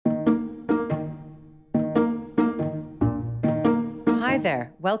Hi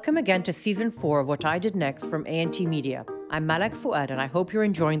there. Welcome again to Season 4 of What I Did Next from A&T Media. I'm Malak Fuad and I hope you're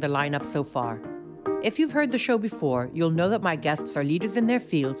enjoying the lineup so far. If you've heard the show before, you'll know that my guests are leaders in their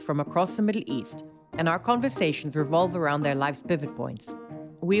fields from across the Middle East, and our conversations revolve around their life's pivot points.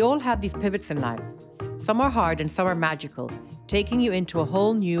 We all have these pivots in life. Some are hard and some are magical, taking you into a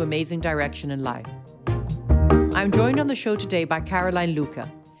whole new amazing direction in life. I'm joined on the show today by Caroline Louca.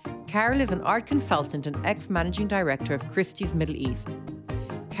 Carol is an art consultant and ex-managing director of Christie's Middle East.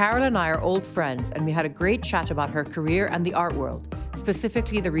 Carol and I are old friends, and we had a great chat about her career and the art world,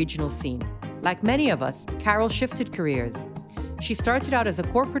 specifically the regional scene. Like many of us, Carol shifted careers. She started out as a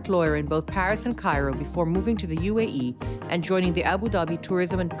corporate lawyer in both Paris and Cairo before moving to the UAE and joining the Abu Dhabi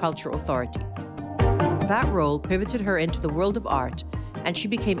Tourism and Culture Authority. That role pivoted her into the world of art, and she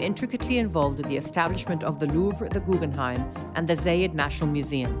became intricately involved with the establishment of the Louvre, the Guggenheim, and the Zayed National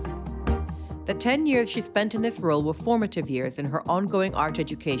Museums. The 10 years she spent in this role were formative years in her ongoing art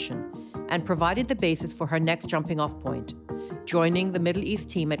education and provided the basis for her next jumping-off point, joining the Middle East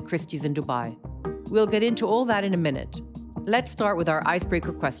team at Christie's in Dubai. We'll get into all that in a minute. Let's start with our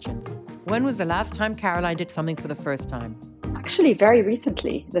icebreaker questions. When was the last time Caroline did something for the first time? Actually, very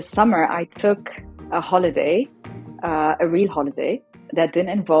recently. This summer, I took a holiday, a real holiday, that didn't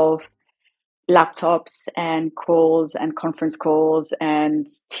involve laptops and calls and conference calls and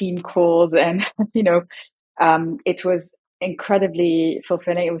team calls. And, it was incredibly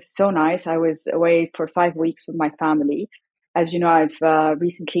fulfilling. It was so nice. I was away for 5 weeks with my family. As you know, I've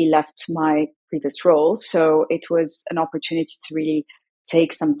recently left my previous role. So it was an opportunity to really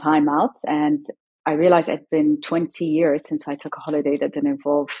take some time out. And I realized it's been 20 years since I took a holiday that didn't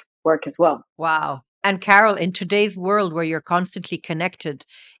involve work as well. Wow. And Carol, in today's world where you're constantly connected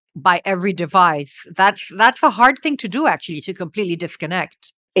by every device, that's a hard thing to do, actually, to completely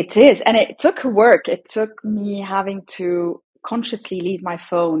disconnect. It is. And it took work. It took me having to consciously leave my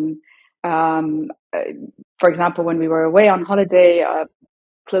phone. For example, when we were away on holiday,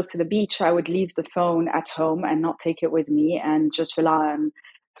 close to the beach, I would leave the phone at home and not take it with me and just rely on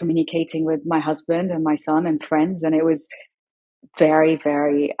communicating with my husband and my son and friends. And it was very,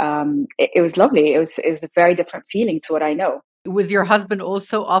 very, it was lovely. It was a very different feeling to what I know. Was your husband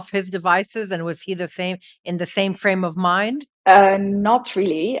also off his devices, and was he in the same frame of mind? Not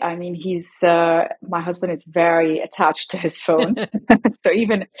really. I mean, my husband is very attached to his phone. So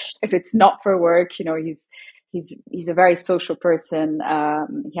even if it's not for work, he's a very social person.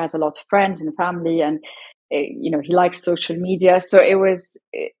 He has a lot of friends and family, and he likes social media. So it was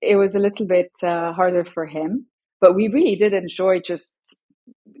a little bit harder for him, but we really did enjoy just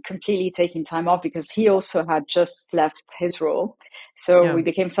completely taking time off because he also had just left his role. So we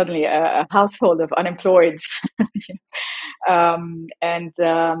became suddenly a household of unemployed. And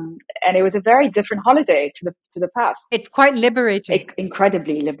it was a very different holiday to the past. It's quite liberating.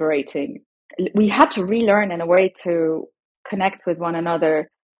 Incredibly liberating. We had to relearn in a way to connect with one another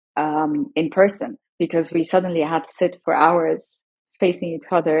in person, because we suddenly had to sit for hours facing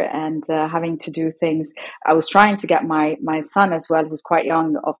each other and having to do things. I was trying to get my son as well, who's quite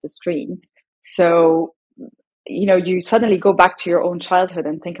young, off the screen. So, you suddenly go back to your own childhood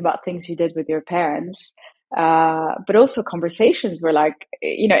and think about things you did with your parents. But also conversations were like,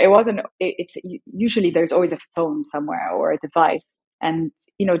 it's usually there's always a phone somewhere or a device. And,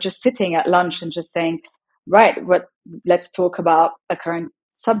 just sitting at lunch and just saying, right, let's talk about a current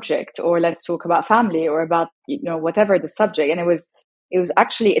subject, or let's talk about family, or about, whatever the subject. And it was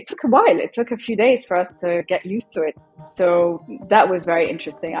actually, it took a while. It took a few days for us to get used to it. So that was very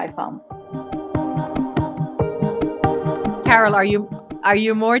interesting, I found. Carol, are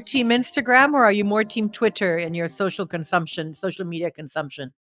you more team Instagram or are you more team Twitter in your social media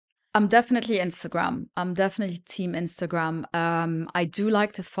consumption? I'm definitely Instagram. I'm definitely team Instagram. I do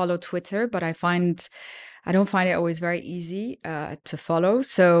like to follow Twitter, but I don't find it always very easy to follow.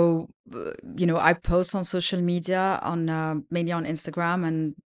 So, I post on social media mainly on Instagram,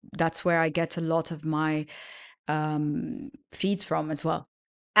 and that's where I get a lot of my feeds from as well.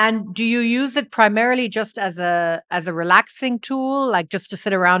 And do you use it primarily just as a relaxing tool, like just to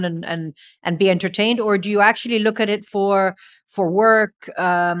sit around and be entertained, or do you actually look at it for work?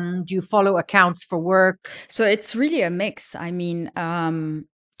 Do you follow accounts for work? So it's really a mix. I mean,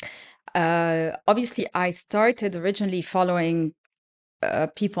 obviously, I started originally following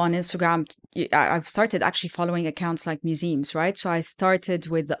people on Instagram. I've started actually following accounts like museums, right? So I started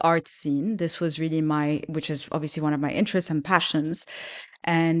with the art scene. This was really which is obviously one of my interests and passions.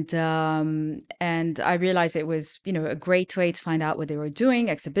 And I realized it was, a great way to find out what they were doing,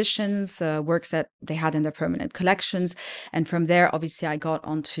 exhibitions, works that they had in their permanent collections. And from there, obviously, I got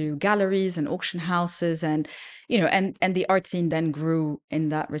onto galleries and auction houses, and and the art scene then grew in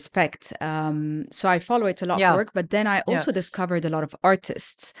that respect. So I follow it a lot for Yeah. work, but then I Yeah. also discovered a lot of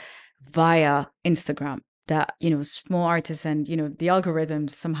artists via Instagram, that small artists, and the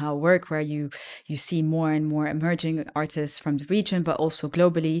algorithms somehow work where you see more and more emerging artists from the region, but also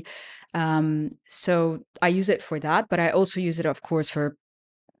globally. So I use it for that, but I also use it, of course, for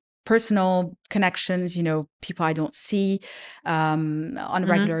personal connections, people I don't see on a Hmm.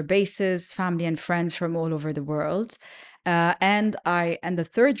 regular basis, family and friends from all over the world. And the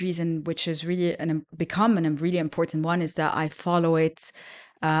third reason, which is really become a really important one, is that I follow it.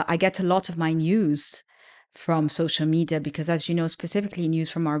 I get a lot of my news from social media because, as you know, specifically news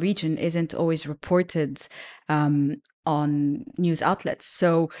from our region isn't always reported on news outlets.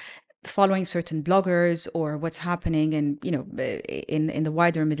 So following certain bloggers or what's happening in in the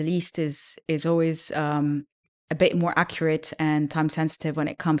wider Middle East is always a bit more accurate and time sensitive when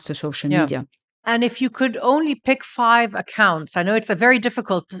it comes to social Yeah. media. And if you could only pick 5 accounts, I know it's a very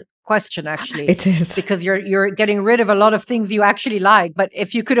difficult question actually, It is. because you're getting rid of a lot of things you actually like. But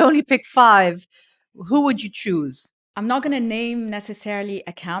if you could only pick 5, who would you choose? I'm not going to name necessarily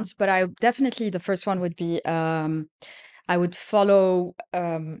accounts, but I definitely, the first one would be I would follow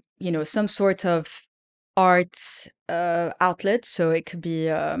some sort of art outlet. So it could be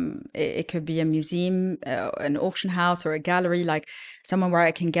it could be a museum, an auction house, or a gallery, like someone where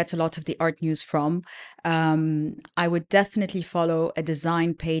I can get a lot of the art news from. I would definitely follow a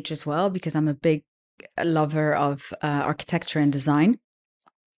design page as well, because I'm a big lover of architecture and design.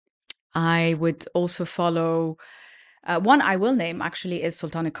 I would also follow one I will name actually is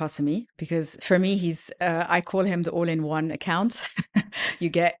Sultan Qasimi, because for me, I call him the all-in-one account. You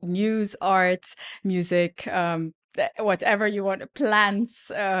get news, art, music, whatever you want, plants,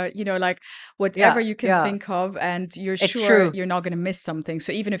 like whatever Yeah, you can yeah, think of, and you're it's sure true. you're not going to miss something.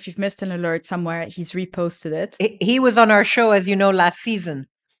 So even if you've missed an alert somewhere, he's reposted it. He was on our show, as you know, last season.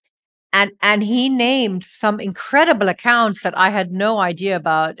 And he named some incredible accounts that I had no idea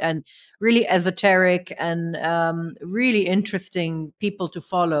about, and really esoteric and really interesting people to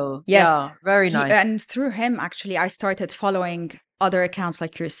follow. Yes, Yeah, very nice. and through him, actually, I started following other accounts,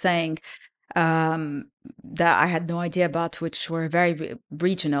 like you're saying, that I had no idea about, which were very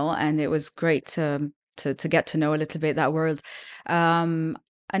regional, and it was great to get to know a little bit that world. Um,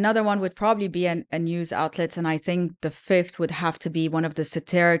 Another one would probably be a news outlet, and I think the fifth would have to be one of the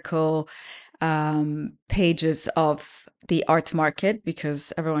satirical pages of the art market,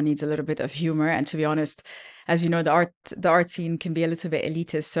 because everyone needs a little bit of humor. And to be honest, as you know, the art scene can be a little bit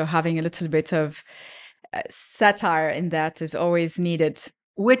elitist, so having a little bit of satire in that is always needed.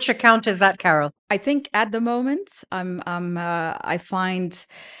 Which account is that, Carol? I think at the moment, I find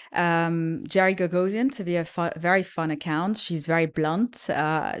Jerry Gagosian to be a very fun account. She's very blunt.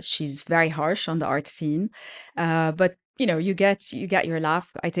 She's very harsh on the art scene, but you get your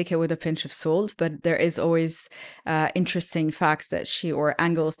laugh. I take it with a pinch of salt, but there is always interesting facts or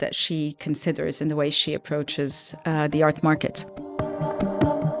angles that she considers in the way she approaches the art market.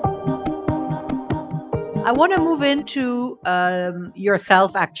 I want to move into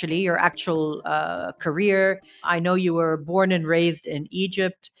yourself, actually, your actual career. I know you were born and raised in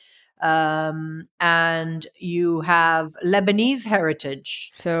Egypt, and you have Lebanese heritage.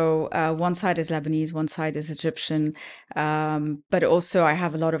 So one side is Lebanese, one side is Egyptian, but also I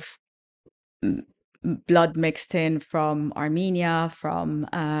have a lot of m- blood mixed in from Armenia, from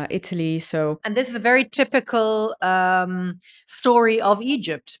Italy. So And this is a very typical story of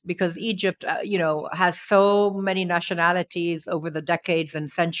Egypt, because Egypt, has so many nationalities over the decades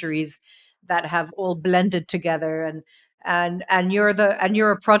and centuries that have all blended together, and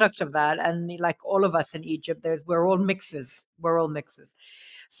you're a product of that. And like all of us in Egypt, we're all mixes. We're all mixes.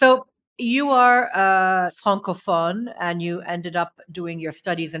 So you are francophone, and you ended up doing your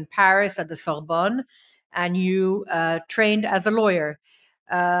studies in Paris at the Sorbonne, and you trained as a lawyer.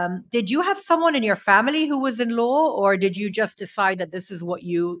 Did you have someone in your family who was in law, or did you just decide that this is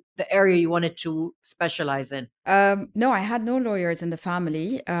the area you wanted to specialize in? no, I had no lawyers in the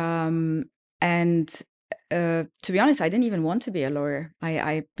family, and to be honest, I didn't even want to be a lawyer.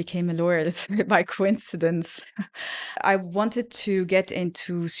 I became a lawyer a little bit by coincidence. I wanted to get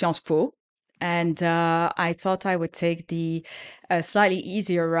into Sciences Po. And I thought I would take the slightly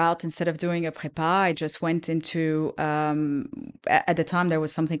easier route instead of doing a prépa. I just went into, at the time, there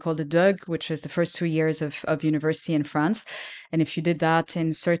was something called a DUG, which is the first 2 years of university in France. And if you did that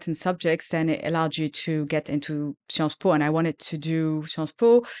in certain subjects, then it allowed you to get into Sciences Po. And I wanted to do Sciences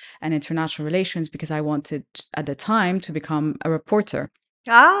Po and international relations because I wanted at the time to become a reporter.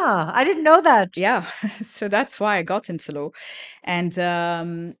 Ah, I didn't know that. Yeah, so that's why I got into law, and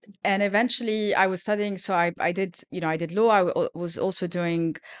eventually I was studying. So I did, I did law. Was also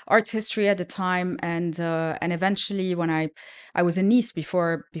doing art history at the time, and eventually when I was in Nice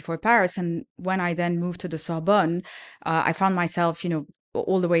before Paris, and when I then moved to the Sorbonne, I found myself,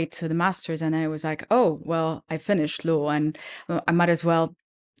 all the way to the masters, and I was like, oh well, I finished law, and I might as well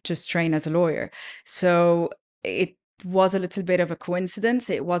just train as a lawyer. So it was a little bit of a coincidence.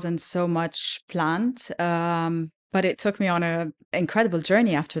 It wasn't so much planned, but it took me on an incredible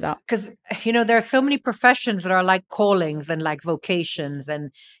journey after that. Because, there are so many professions that are like callings and like vocations,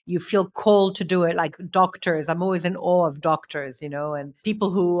 and you feel called to do it, like doctors. I'm always in awe of doctors, and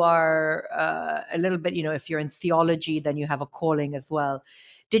people who are a little bit, if you're in theology, then you have a calling as well.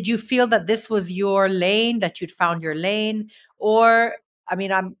 Did you feel that this was your lane, that you'd found your lane? Or, I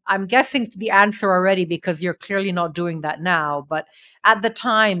mean, I'm guessing the answer already because you're clearly not doing that now. But at the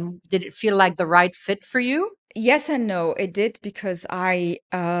time, did it feel like the right fit for you? Yes and no, it did, because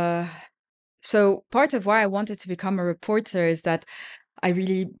so part of why I wanted to become a reporter is that I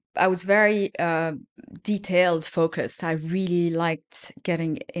was very detailed focused. I really liked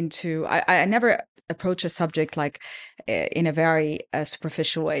getting into, I never approach a subject like in a very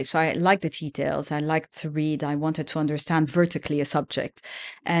superficial way. So I like the details. I like to read. I wanted to understand vertically a subject.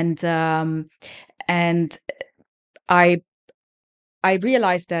 And I I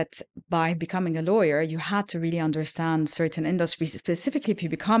realized that by becoming a lawyer, you had to really understand certain industries. Specifically, if you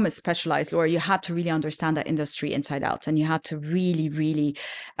become a specialized lawyer, you had to really understand that industry inside out, and you had to really, really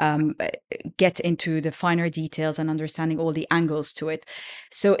um, uh, get into the finer details and understanding all the angles to it.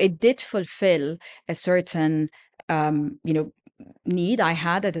 So it did fulfill a certain, need I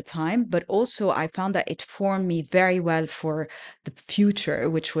had at the time, but also I found that it formed me very well for the future,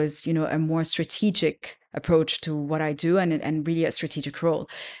 which was, a more strategic approach to what I do, and really a strategic role.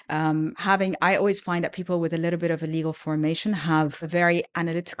 I always find that people with a little bit of a legal formation have a very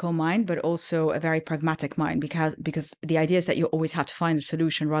analytical mind, but also a very pragmatic mind, because the idea is that you always have to find a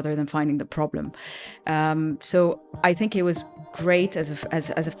solution rather than finding the problem. So I think it was great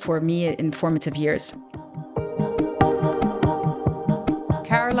for me in formative years.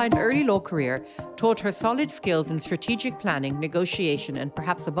 Caroline's early law career taught her solid skills in strategic planning, negotiation, and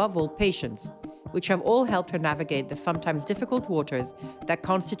perhaps above all, patience, which have all helped her navigate the sometimes difficult waters that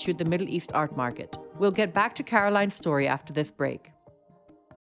constitute the Middle East art market. We'll get back to Caroline's story after this break.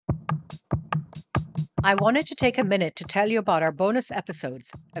 I wanted to take a minute to tell you about our bonus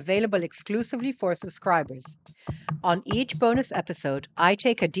episodes, available exclusively for subscribers. On each bonus episode, I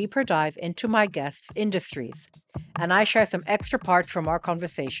take a deeper dive into my guests' industries, and I share some extra parts from our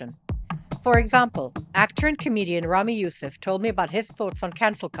conversation. For example, actor and comedian Rami Youssef told me about his thoughts on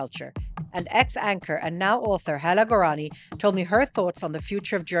cancel culture, and ex-anchor and now author Hala Gorani told me her thoughts on the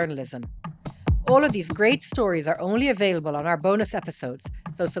future of journalism. All of these great stories are only available on our bonus episodes,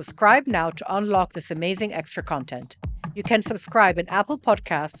 so subscribe now to unlock this amazing extra content. You can subscribe in Apple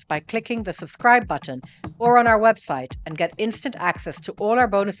Podcasts by clicking the subscribe button or on our website and get instant access to all our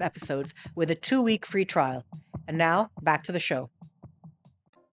bonus episodes with a 2-week free trial. And now, back to the show.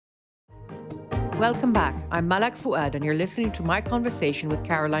 Welcome back. I'm Malak Fuad, and you're listening to my conversation with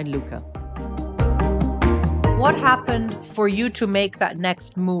Caroline Louca. What happened for you to make that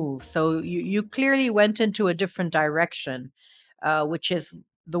next move? So you clearly went into a different direction, which is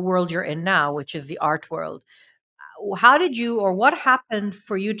the world you're in now, which is the art world. How did you, or what happened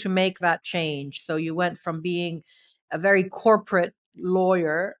for you to make that change? So you went from being a very corporate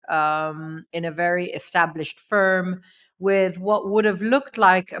lawyer in a very established firm with what would have looked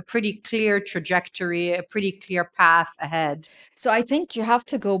like a pretty clear trajectory, a pretty clear path ahead. So I think you have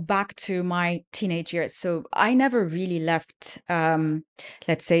to go back to my teenage years. So I never really left,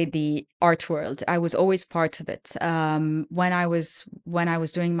 let's say, the art world. I was always part of it. When I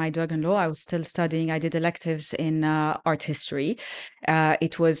was doing my Dog and Law, I was still studying. I did electives in art history.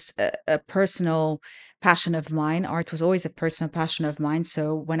 It was a personal passion of mine. Art was always a personal passion of mine.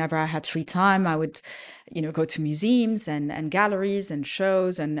 So whenever I had free time, I would, go to museums and galleries and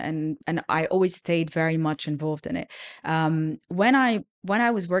shows, and I always stayed very much involved in it. When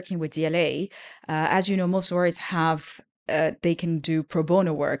I was working with DLA, as you know, most lawyers have they can do pro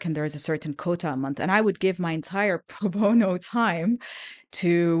bono work, and there is a certain quota a month, and I would give my entire pro bono time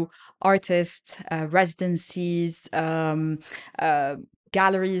to artists, residencies,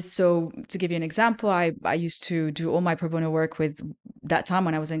 galleries. So to give you an example, I used to do all my pro bono work with that time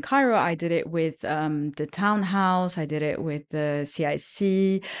when I was in Cairo. I did it with the Townhouse. I did it with the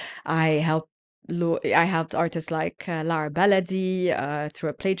CIC. I helped I helped artists like Lara Baladi through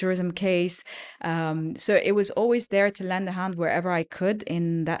a plagiarism case. So it was always there to lend a hand wherever I could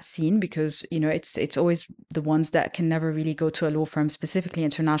in that scene, because it's always the ones that can never really go to a law firm, specifically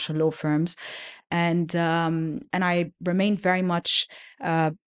international law firms, and I remained very much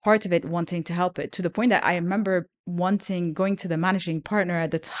part of it, wanting to help it, to the point that I remember going to the managing partner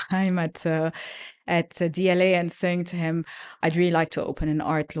at the time at DLA and saying to him, I'd really like to open an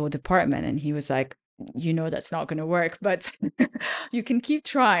art law department. And he was like, that's not going to work, but you can keep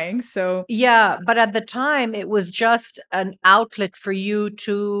trying. So Yeah, but at the time, it was just an outlet for you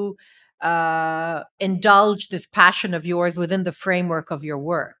to indulge this passion of yours within the framework of your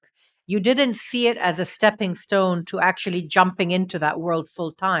work. You didn't see it as a stepping stone to actually jumping into that world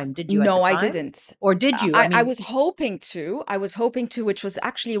full time, did you, at the no, I time? didn't. Or did you? I was hoping to. Which was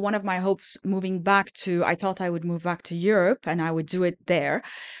actually one of my hopes moving back to, I thought I would move back to Europe and I would do it there.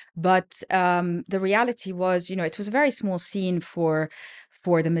 But the reality was, it was a very small scene for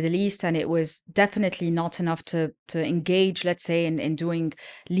the Middle East, and it was definitely not enough to engage, let's say, in doing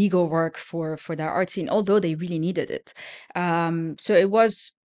legal work for their art scene, although they really needed it. So it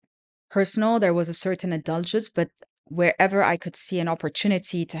was personal. There was a certain indulgence, but wherever I could see an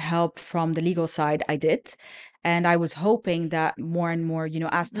opportunity to help from the legal side, I did. And I was hoping that more and more,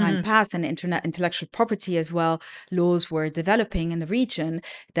 as time Mhm. passed and internet intellectual property as well, laws were developing in the region,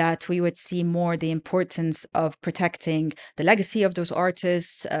 that we would see more the importance of protecting the legacy of those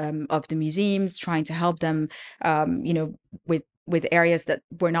artists, of the museums, trying to help them, with areas that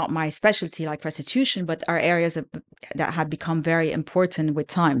were not my specialty, like restitution, but are areas that had become very important with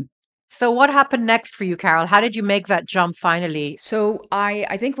time. So, what happened next for you, Carol? How did you make that jump finally? So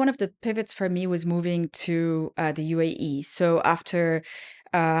I think one of the pivots for me was moving to the UAE. So after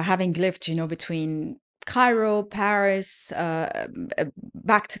having lived, between Cairo, Paris,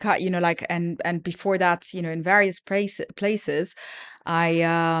 back to like, and before that, in various places, I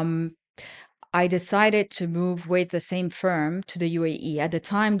I decided to move with the same firm to the UAE. At the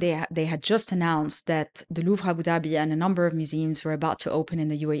time, they had just announced that the Louvre Abu Dhabi and a number of museums were about to open in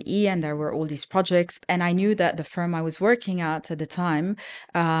the UAE, and there were all these projects. And I knew that the firm I was working at the time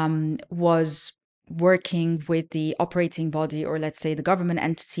was working with the operating body, or let's say the government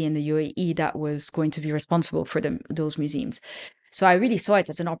entity in the UAE that was going to be responsible for those museums. So I really saw it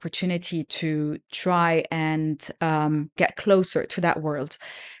as an opportunity to try and get closer to that world.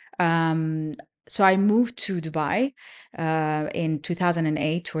 Um, so I moved to Dubai in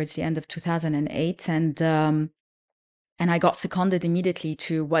 2008, towards the end of 2008, and I got seconded immediately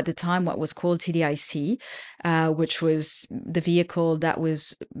to what was called TDIC, which was the vehicle that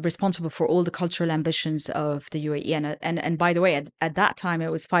was responsible for all the cultural ambitions of the UAE. And by the way, at that time,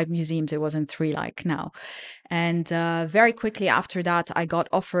 it was 5 museums. It wasn't 3 like now. And very quickly after that, I got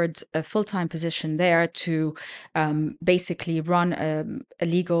offered a full-time position there to basically run a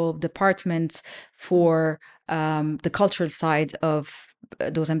legal department for the cultural side of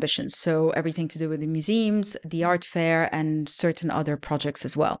those ambitions. So everything to do with the museums, the art fair, and certain other projects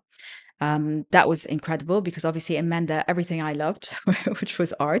as well. That was incredible because obviously it meant that everything I loved, which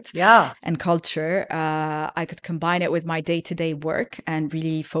was art Yeah. and culture, I could combine it with my day-to-day work and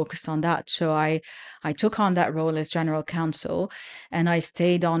really focused on that. So I took on that role as general counsel, and I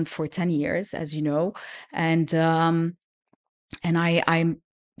stayed on for 10 years, as you know, and I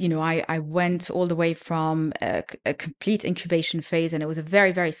went all the way from a complete incubation phase, and it was a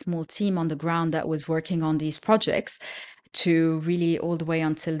very, very small team on the ground that was working on these projects, to really all the way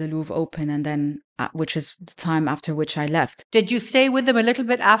until the Louvre opened, and then which is the time after which I left. Did you stay with them a little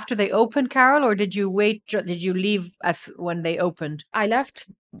bit after they opened, Carol, or did you wait? Did you leave as when they opened? I left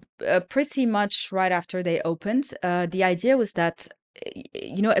pretty much right after they opened. The idea was that,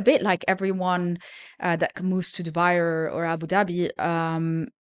 a bit like everyone that moves to Dubai or Abu Dhabi,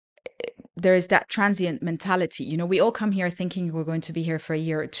 there is that transient mentality. We all come here thinking we're going to be here for a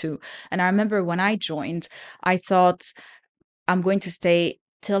year or two. And I remember when I joined, I thought I'm going to stay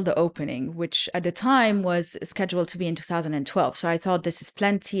till the opening, which at the time was scheduled to be in 2012. So I thought this is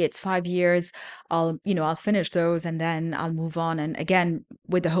plenty. It's 5 years. I'll finish those and then I'll move on. And again,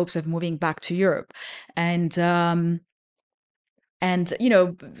 with the hopes of moving back to Europe. And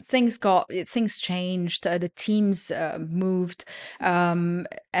things changed, the teams moved, and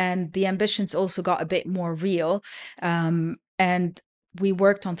the ambitions also got a bit more real, and we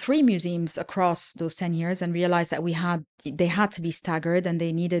worked on 3 museums across those 10 years and realized that they had to be staggered, and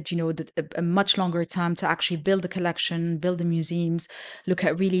they needed, a much longer time to actually build the collection, build the museums, look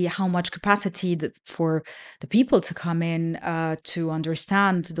at really how much capacity for the people to come in, to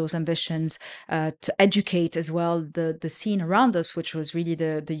understand those ambitions, to educate as well the scene around us, which was really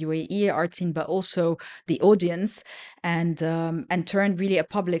the UAE art scene, but also the audience, and turn really a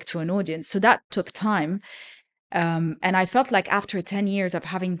public to an audience. So that took time. And I felt like after 10 years of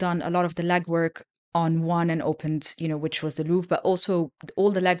having done a lot of the legwork on one and opened, which was the Louvre, but also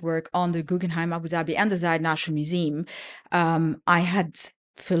all the legwork on the Guggenheim, Abu Dhabi, and the Zayed National Museum, I had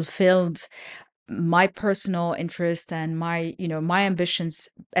fulfilled my personal interest and my ambitions,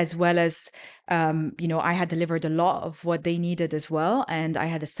 as well as I had delivered a lot of what they needed as well, and I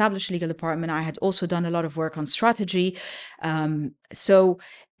had established a legal department. I had also done a lot of work on strategy, so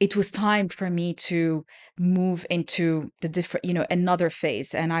it was time for me to move into the different, another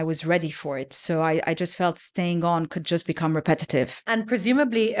phase, and I was ready for it. So I just felt staying on could just become repetitive. And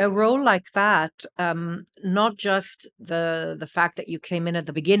presumably a role like that, not just the fact that you came in at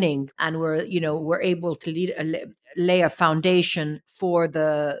the beginning and were able to lay a foundation for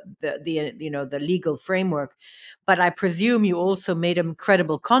the legal framework, but I presume you also made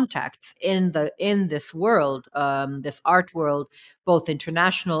incredible contacts in this world, this art world, both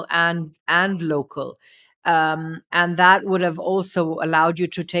international and local. And that would have also allowed you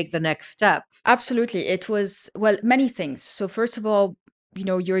to take the next step. Absolutely. It was, well, many things. So first of all,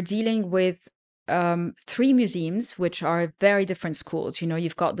 you're dealing with 3 museums, which are very different schools.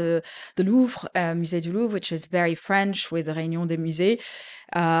 You've got the Louvre, Musée du Louvre, which is very French, with the Réunion des Musées,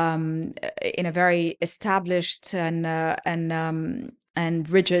 in a very established and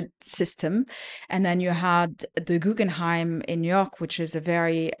rigid system. And then you had the Guggenheim in New York, which is a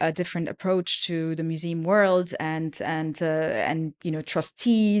very different approach to the museum world, and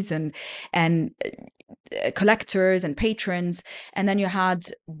trustees and collectors and patrons. And then you had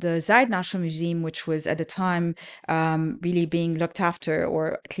the Zayed National Museum, which was at the time really being looked after,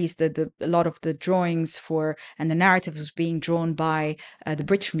 or at least a lot of the drawings and the narrative was being drawn by the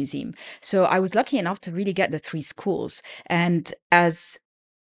British Museum. So I was lucky enough to really get the 3 schools.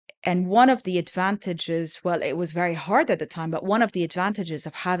 And one of the advantages, well, it was very hard at the time, but one of the advantages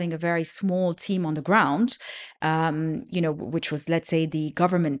of having a very small team on the ground, which was, let's say, the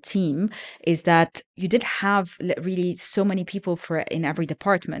government team, is that you didn't have really so many people in every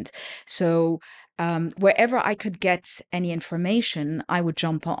department. So wherever I could get any information, I would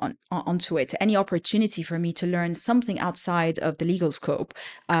jump onto it. Any opportunity for me to learn something outside of the legal scope,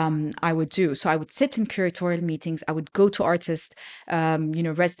 I would do. So I would sit in curatorial meetings. I would go to artist,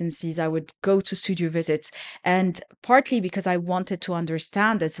 residencies. I would go to studio visits, and partly because I wanted to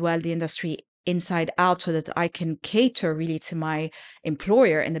understand as well the industry inside out, so that I can cater really to my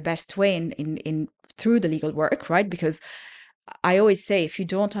employer in the best way in through the legal work, right? Because I always say, if you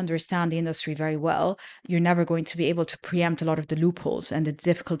don't understand the industry very well, you're never going to be able to preempt a lot of the loopholes and the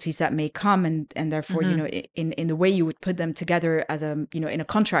difficulties that may come, and therefore, in the way you would put them together as in a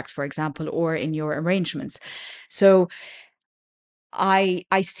contract, for example, or in your arrangements. So I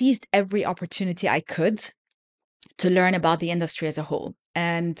seized every opportunity I could to learn about the industry as a whole.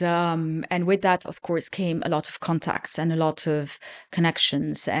 And with that, of course, came a lot of contacts and a lot of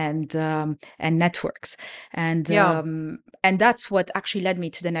connections and networks. And that's what actually led me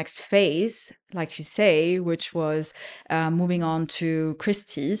to the next phase, like you say, which was moving on to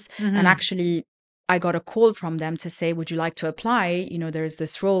Christie's. And actually, I got a call from them to say, would you like to apply? There's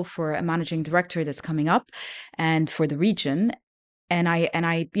this role for a managing director that's coming up, and for the region. And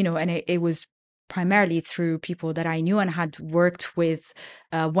it was primarily through people that I knew and had worked with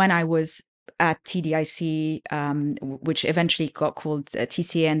when I was at TDIC, which eventually got called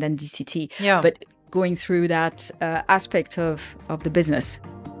TCA and then DCT. Yeah. But going through that aspect of the business.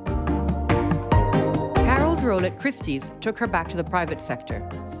 Carol's role at Christie's took her back to the private sector.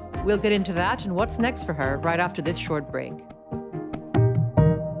 We'll get into that and what's next for her right after this short break.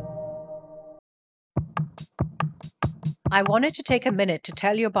 I wanted to take a minute to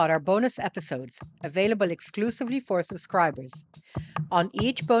tell you about our bonus episodes, available exclusively for subscribers. On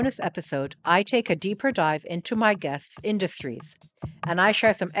each bonus episode, I take a deeper dive into my guests' industries, and I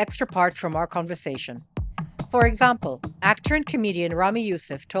share some extra parts from our conversation. For example, actor and comedian Rami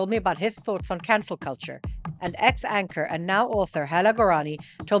Youssef told me about his thoughts on cancel culture, and ex-anchor and now author Hala Gorani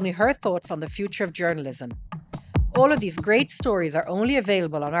told me her thoughts on the future of journalism. All of these great stories are only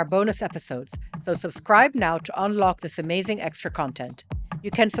available on our bonus episodes, so subscribe now to unlock this amazing extra content.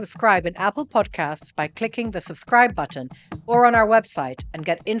 You can subscribe in Apple Podcasts by clicking the subscribe button, or on our website, and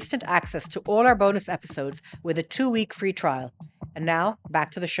get instant access to all our bonus episodes with a 2-week free trial. And now,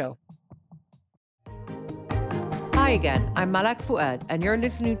 back to the show. Hi again, I'm Malak Fuad, and you're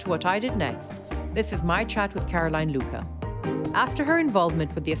listening to What I Did Next. This is my chat with Caroline Louca. After her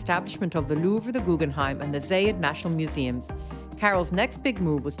involvement with the establishment of the Louvre, the Guggenheim, and the Zayed National Museums, Carol's next big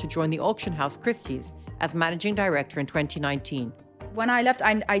move was to join the auction house Christie's as managing director in 2019. When I left,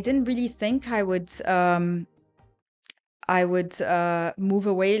 I didn't really think I would move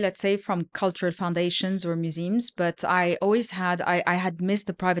away, let's say, from cultural foundations or museums, but I had missed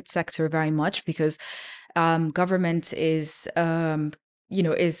the private sector very much because government is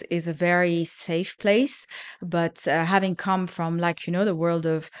is a very safe place, but having come from, like, the world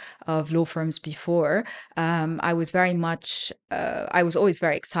of law firms before, I was very much I was always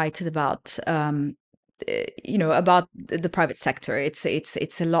very excited about about the private sector.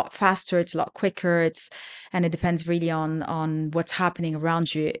 It's a lot faster, it's a lot quicker, and it depends really on what's happening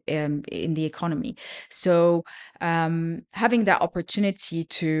around you in the economy. So having that opportunity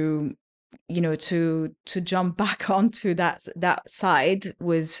to jump back onto that side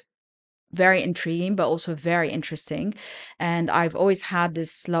was very intriguing, but also very interesting. And I've always had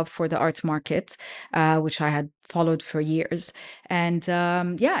this love for the art market, which I had followed for years. And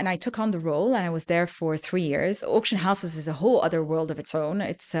and I took on the role, and I was there for 3 years. Auction houses is a whole other world of its own.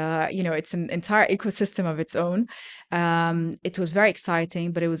 It's it's an entire ecosystem of its own. It was very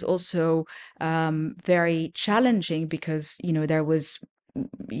exciting, but it was also very challenging because there was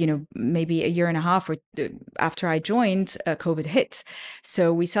maybe a year and a half or after I joined, COVID hit.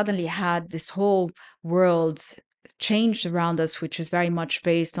 So we suddenly had this whole world changed around us, which is very much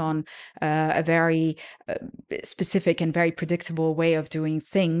based on a very specific and very predictable way of doing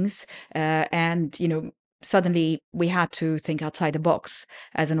things. And suddenly we had to think outside the box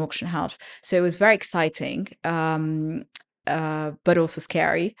as an auction house. So it was very exciting. But also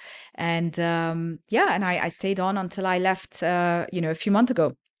scary. And and I stayed on until I left, a few months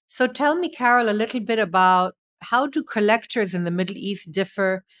ago. So tell me, Carol, a little bit about how do collectors in the Middle East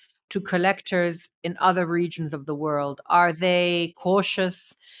differ to collectors in other regions of the world? Are they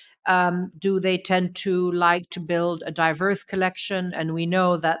cautious? Do they tend to like to build a diverse collection? And we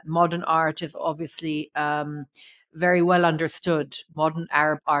know that modern art is obviously very well understood. Modern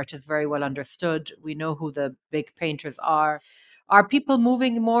Arab art is very well understood. We know who the big painters are. Are people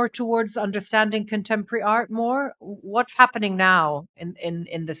moving more towards understanding contemporary art more? What's happening now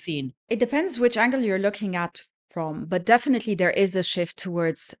in the scene? It depends which angle you're looking at from, but definitely there is a shift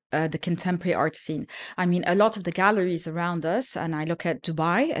towards the contemporary art scene. I mean, a lot of the galleries around us, and I look at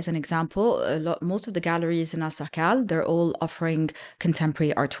Dubai as an example, most of the galleries in Al Sakal, they're all offering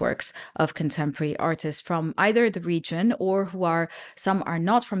contemporary artworks of contemporary artists from either the region or some are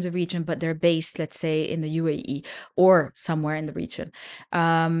not from the region, but they're based, let's say, in the UAE or somewhere in the region.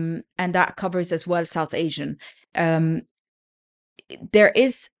 And that covers as well South Asian. There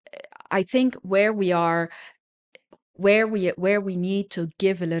is, I think, where we need to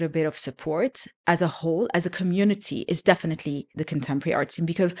give a little bit of support as a whole, as a community, is definitely the contemporary art scene.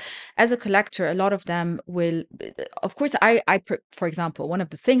 Because as a collector, a lot of them will, of course, for example, one of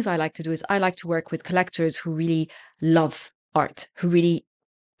the things I like to do is I like to work with collectors who really love art, who really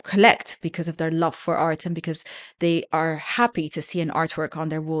collect because of their love for art and because they are happy to see an artwork on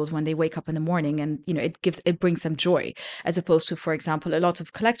their walls when they wake up in the morning, and it brings them joy, as opposed to, for example, a lot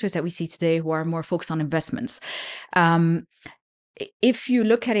of collectors that we see today who are more focused on investments. If you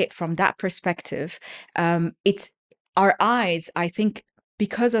look at it from that perspective, it's our eyes, I think,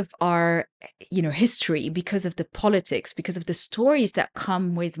 because of our history, because of the politics, because of the stories that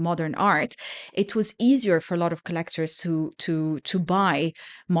come with modern art, it was easier for a lot of collectors to buy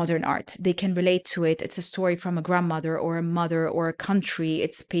modern art. They can relate to it. It's a story from a grandmother or a mother or a country.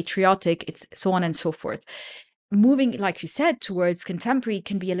 It's patriotic. It's so on and so forth. Moving, like you said, towards contemporary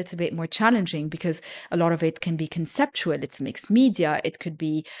can be a little bit more challenging because a lot of it can be conceptual. It's mixed media. It could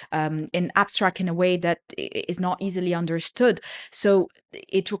be in abstract in a way that is not easily understood. So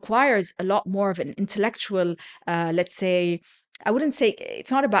it requires a lot more of an intellectual, let's say, I wouldn't say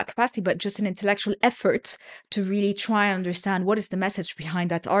it's not about capacity, but just an intellectual effort to really try and understand what is the message behind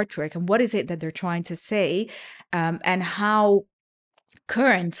that artwork and what is it that they're trying to say, and how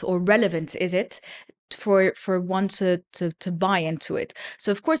current or relevant is it for one to buy into it.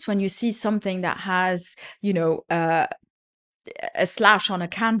 So of course, when you see something that has a slash on a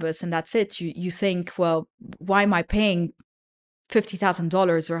canvas and that's it, you think, well, why am I paying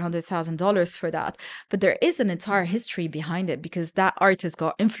 $50,000 or $100,000 for that? But there is an entire history behind it because that artist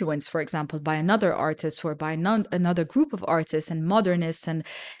got influenced, for example, by another artist or by another group of artists and modernists and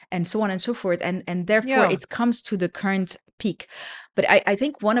so on and so forth, and therefore Yeah. it comes to the current peak. But I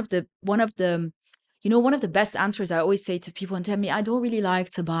think one of the one of the best answers I always say to people and tell me, I don't really like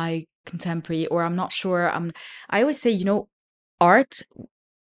to buy contemporary, or I'm not sure. I always say, art,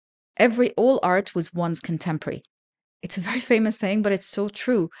 all art was once contemporary. It's a very famous saying, but it's so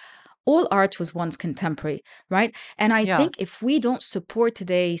true. All art was once contemporary, right? And I Yeah. think if we don't support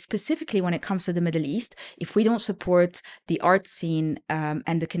today, specifically when it comes to the Middle East, if we don't support the art scene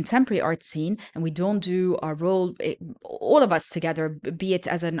and the contemporary art scene, and we don't do our role, all of us together, be it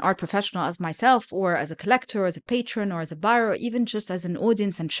as an art professional, as myself, or as a collector, as a patron, or as a buyer, or even just as an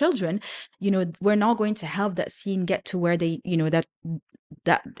audience and children, we're not going to help that scene get to where they,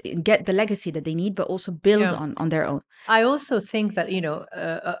 that get the legacy that they need, but also build Yeah. on their own. I also think that,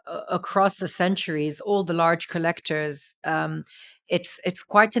 across the centuries, all the large collectors, it's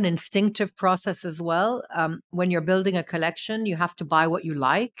quite an instinctive process as well. When you're building a collection, you have to buy what you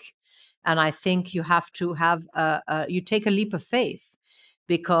like. And I think you have to have, you take a leap of faith,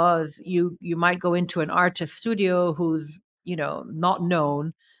 because you might go into an artist studio who's, not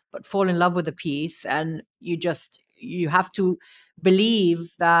known, but fall in love with a piece. And you have to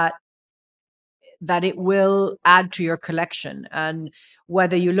believe that it will add to your collection. And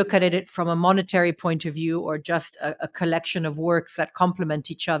whether you look at it from a monetary point of view, or just a collection of works that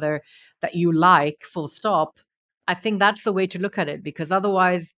complement each other that you like, full stop, I think that's the way to look at it. Because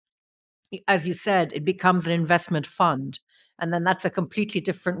otherwise, as you said, it becomes an investment fund. And then that's a completely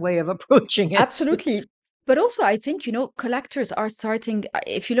different way of approaching it. Absolutely. But also, I think, collectors are starting,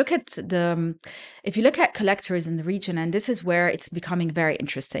 if you look at collectors in the region, and this is where it's becoming very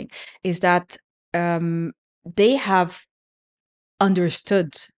interesting, is that they have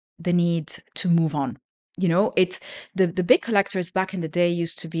understood the need to move on. It's the big collectors back in the day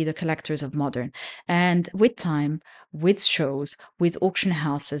used to be the collectors of modern. And with time, with shows, with auction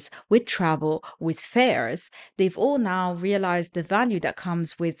houses, with travel, with fairs, they've all now realized the value that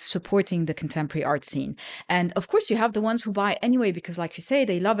comes with supporting the contemporary art scene. And of course, you have the ones who buy anyway, because like you say,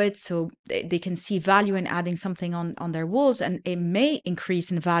 they love it. So they can see value in adding something on their walls, and it may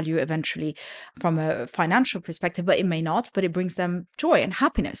increase in value eventually from a financial perspective, but it may not, but it brings them joy and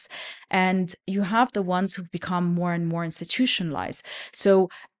happiness. And you have the ones who've become more and more institutionalized. So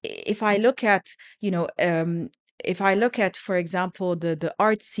if I look at, for example, the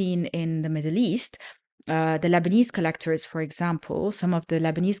art scene in the Middle East, the Lebanese collectors, for example, some of the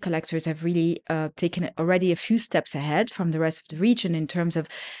Lebanese collectors have really taken already a few steps ahead from the rest of the region, in terms of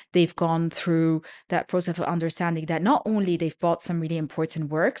they've gone through that process of understanding that not only they've bought some really important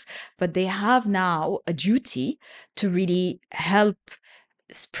works, but they have now a duty to really help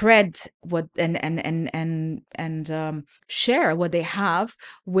spread what and share what they have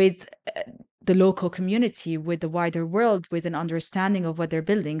with the local community, with the wider world, with an understanding of what they're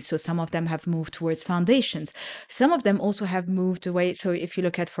building. So some of them have moved towards foundations. Some of them also have moved away. So if you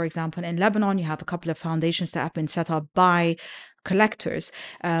look at, for example, in Lebanon, you have a couple of foundations that have been set up by collectors.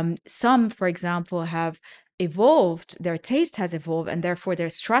 Some, for example, have evolved, their taste has evolved, and therefore their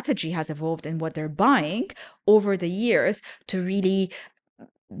strategy has evolved in what they're buying over the years, to really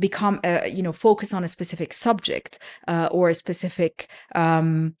become focus on a specific subject or a specific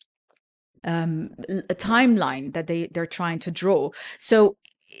a timeline that they're trying to draw. So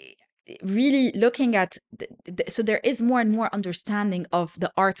really looking at so there is more and more understanding of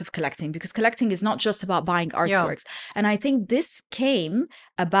the art of collecting, because collecting is not just about buying artworks. And I think this came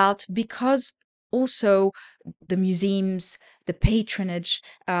about because also the museums, the patronage,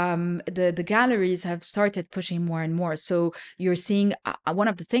 the galleries have started pushing more and more. So you're seeing one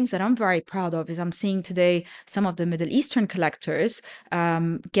of the things that I'm very proud of is I'm seeing today some of the Middle Eastern collectors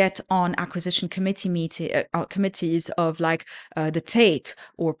get on acquisition committees of like the Tate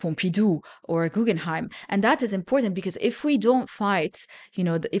or Pompidou or Guggenheim, and that is important, because if we don't fight,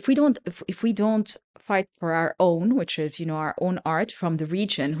 if we don't fight for our own, which is our own art from the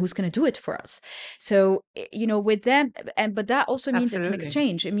region, who's going to do it for us? So with them, but that also means it's an Absolutely.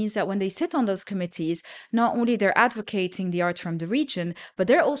 exchange. It means that when they sit on those committees, not only they're advocating the art from the region, but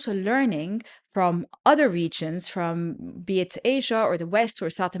they're also learning from other regions, from be it Asia or the West or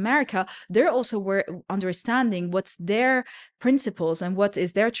South America. They're also understanding what's their principles and what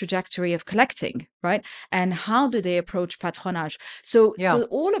is their trajectory of collecting, right? And how do they approach patronage? So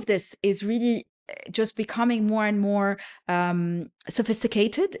all of this is really just becoming more and more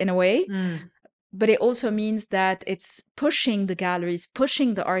sophisticated in a way. But it also means that it's pushing the galleries,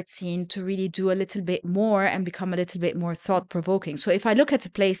 pushing the art scene to really do a little bit more and become a little bit more thought-provoking. So if I look at a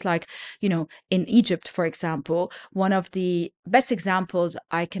place like, in Egypt, for example, one of the best examples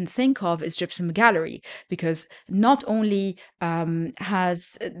I can think of is Gypsum Gallery, because not only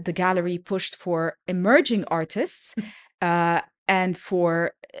has the gallery pushed for emerging artists, and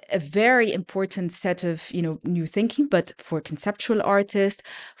for a very important set of, new thinking, but for conceptual artists,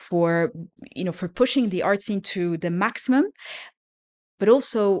 for, for pushing the art scene to the maximum. But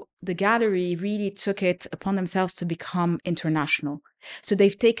also the gallery really took it upon themselves to become international. So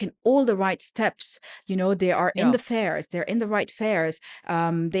they've taken all the right steps. They are in Yeah. the fairs, they're in the right fairs.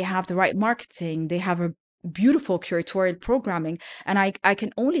 They have the right marketing. They have a beautiful curatorial programming. And I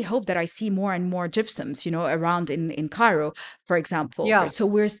can only hope that I see more and more gypsums, around in Cairo, for example. Yeah. So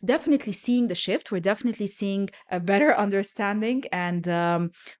we're definitely seeing the shift. We're definitely seeing a better understanding and, a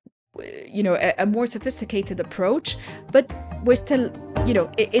more sophisticated approach, but we're still,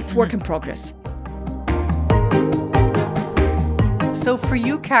 it's work in progress. So for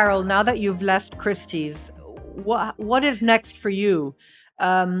you, Carol, now that you've left Christie's, what is next for you?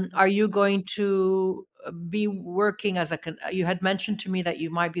 Are you going to be working as you had mentioned to me that you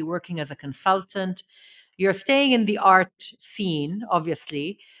might be working as a consultant. You're staying in the art scene,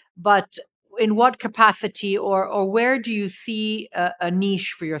 obviously, but in what capacity or where do you see a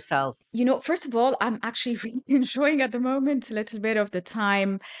niche for yourself? First of all, I'm actually really enjoying at the moment a little bit of the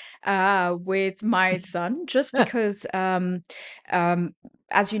time with my son, just because,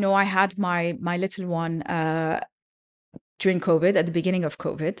 as you know, I had my little one during COVID, at the beginning of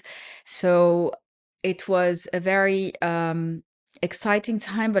COVID. So it was a very exciting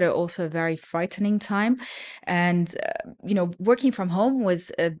time, but also a very frightening time. And, working from home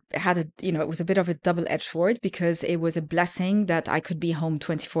was it was a bit of a double-edged sword, because it was a blessing that I could be home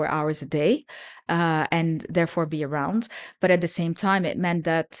 24 hours a day and therefore be around. But at the same time, it meant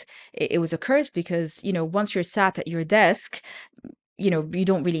that it was a curse, because, once you're sat at your desk, you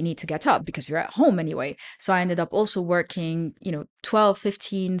don't really need to get up because you're at home anyway. So I ended up also working, 12,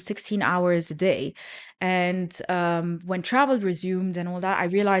 15, 16 hours a day. And when travel resumed and all that, I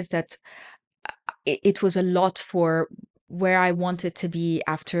realized that it was a lot for where I wanted to be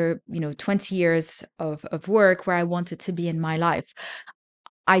after, 20 years of work, where I wanted to be in my life.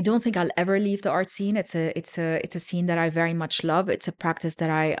 I don't think I'll ever leave the art scene. It's a scene that I very much love. It's a practice that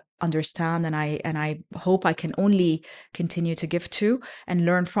I understand, and I hope I can only continue to give to and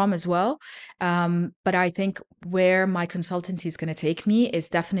learn from as well. But I think where my consultancy is going to take me is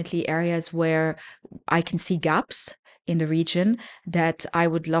definitely areas where I can see gaps in the region that I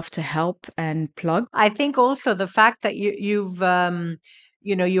would love to help and plug. I think also the fact that you've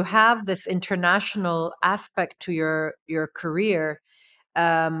you have this international aspect to your career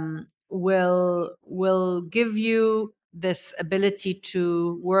will give you this ability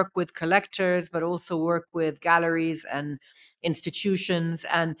to work with collectors, but also work with galleries and institutions,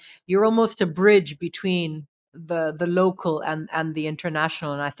 and you're almost a bridge between the local and the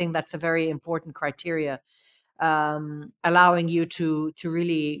international. And I think that's a very important criteria, allowing you to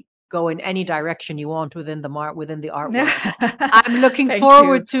really go in any direction you want within the art world. I'm looking Thank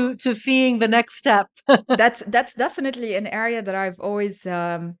forward you. to seeing the next step. That's definitely an area that I've always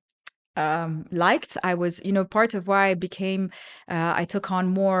liked. I was, part of why I took on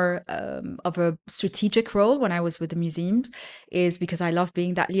more of a strategic role when I was with the museums, is because I love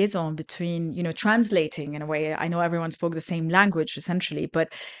being that liaison between, translating in a way. I know everyone spoke the same language essentially, but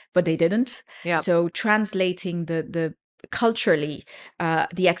they didn't. Yeah. So translating the culturally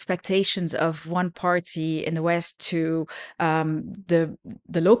the expectations of one party in the West to the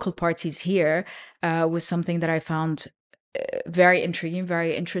local parties here was something that I found very intriguing,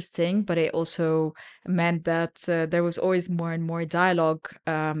 very interesting, but it also meant that there was always more and more dialogue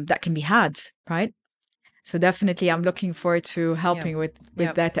that can be had, right? So definitely I'm looking forward to helping with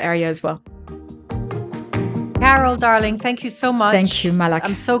that area as well. Carol, darling, thank you so much. Thank you, Malak.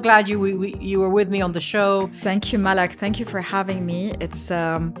 I'm so glad you were with me on the show. Thank you, Malak. Thank you for having me. It's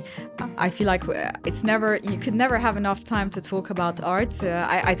I feel like you could never have enough time to talk about art.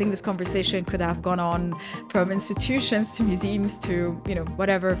 I think this conversation could have gone on from institutions to museums to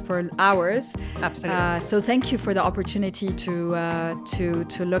whatever for hours. Absolutely. So thank you for the opportunity to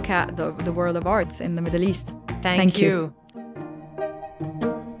look at the world of art in the Middle East. Thank you.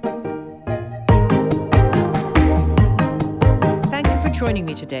 Joining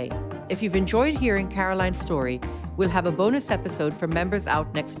me today. If you've enjoyed hearing Caroline's story, we'll have a bonus episode for members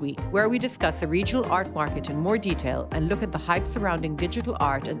out next week, where we discuss a regional art market in more detail and look at the hype surrounding digital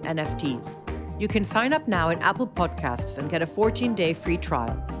art and NFTs. You can sign up now in Apple Podcasts and get a 14-day free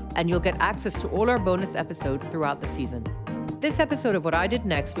trial, and you'll get access to all our bonus episodes throughout the season. This episode of What I Did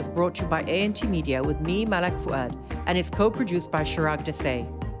Next was brought to you by A&T Media with me, Malak Fouad, and is co-produced by Chirag Desai.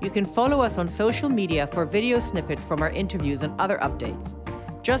 You can follow us on social media for video snippets from our interviews and other updates.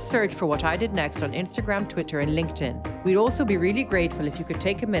 Just search for What I Did Next on Instagram, Twitter, and LinkedIn. We'd also be really grateful if you could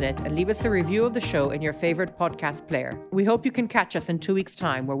take a minute and leave us a review of the show in your favorite podcast player. We hope you can catch us in 2 weeks'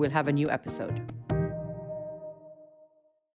 time where we'll have a new episode.